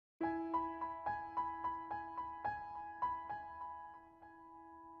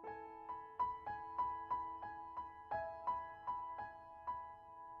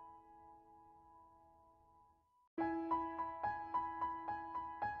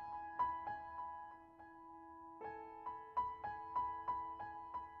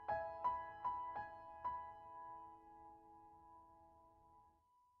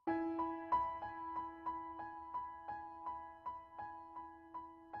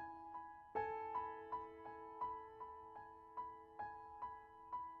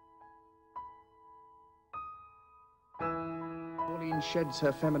Pauline sheds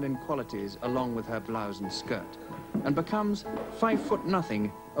her feminine qualities along with her blouse and skirt and becomes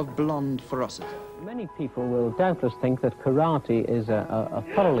 5'0" of blonde ferocity. Many people will doubtless think that karate is a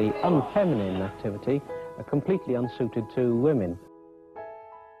thoroughly unfeminine activity, completely unsuited to women.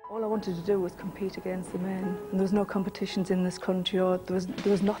 All I wanted to do was compete against the men, and there was no competitions in this country, or there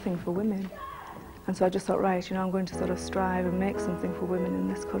was nothing for women. And so I just thought, right, you know, I'm going to sort of strive and make something for women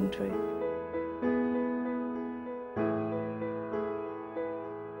in this country.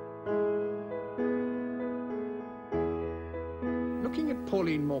 Looking at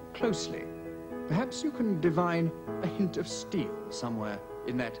Pauline more closely, perhaps you can divine a hint of steel somewhere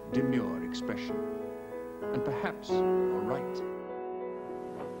in that demure expression. And perhaps you're right.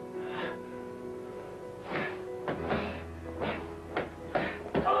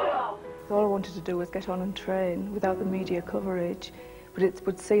 All I wanted to do was get on and train without the media coverage, but it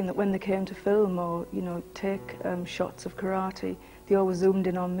would seem that when they came to film or, you know, take shots of karate, they always zoomed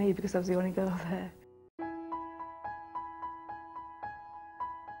in on me because I was the only girl there.